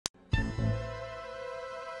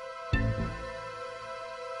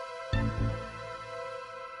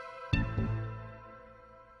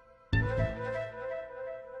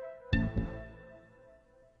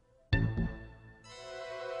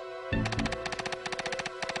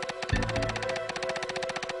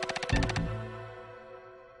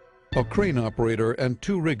A crane operator and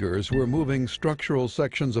 2 riggers were moving structural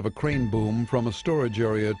sections of a crane boom from a storage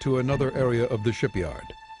area to another area of the shipyard.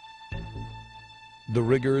 The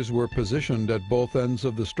riggers were positioned at both ends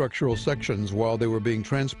of the structural sections while they were being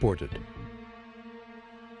transported.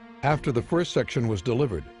 After the first section was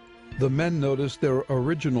delivered, the men noticed their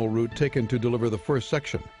original route taken to deliver the first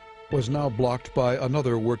section was now blocked by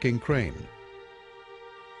another working crane.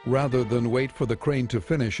 Rather than wait for the crane to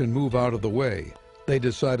finish and move out of the way, they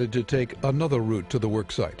decided to take another route to the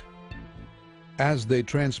worksite. As they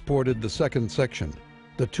transported the second section,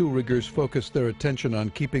 the 2 riggers focused their attention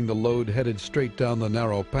on keeping the load headed straight down the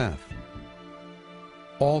narrow path.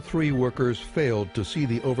 All 3 workers failed to see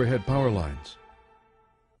the overhead power lines.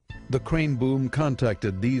 The crane boom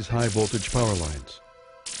contacted these high-voltage power lines.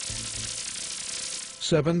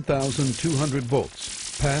 7,200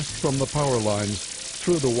 volts passed from the power lines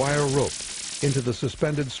through the wire rope into the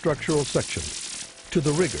suspended structural section to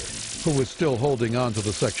the rigger, who was still holding on to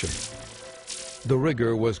the section. The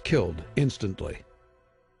rigger was killed instantly.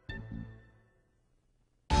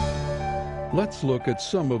 Let's look at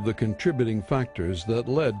some of the contributing factors that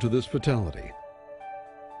led to this fatality.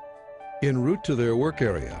 En route to their work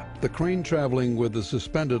area, the crane traveling with the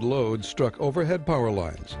suspended load struck overhead power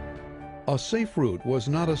lines. A safe route was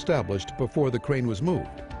not established before the crane was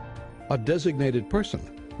moved. A designated person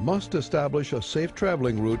must establish a safe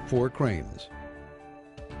traveling route for cranes.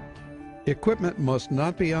 Equipment must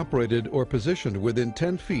not be operated or positioned within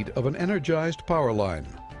 10 feet of an energized power line.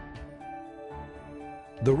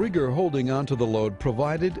 The rigger holding onto the load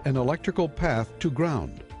provided an electrical path to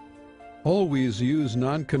ground. Always use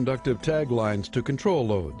non-conductive tag lines to control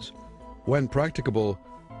loads. When practicable,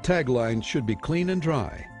 tag lines should be clean and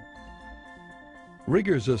dry.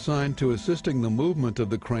 Riggers assigned to assisting the movement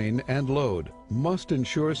of the crane and load must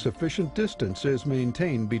ensure sufficient distance is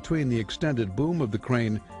maintained between the extended boom of the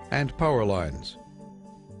crane and power lines.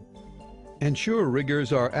 Ensure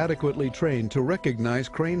riggers are adequately trained to recognize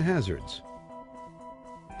crane hazards.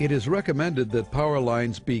 It is recommended that power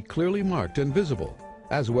lines be clearly marked and visible,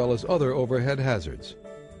 as well as other overhead hazards.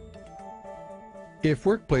 If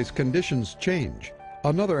workplace conditions change,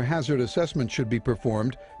 another hazard assessment should be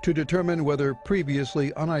performed to determine whether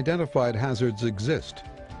previously unidentified hazards exist.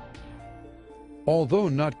 Although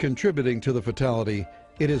not contributing to the fatality,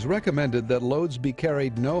 it is recommended that loads be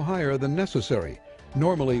carried no higher than necessary,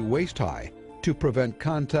 normally waist high, to prevent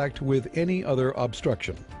contact with any other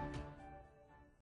obstruction.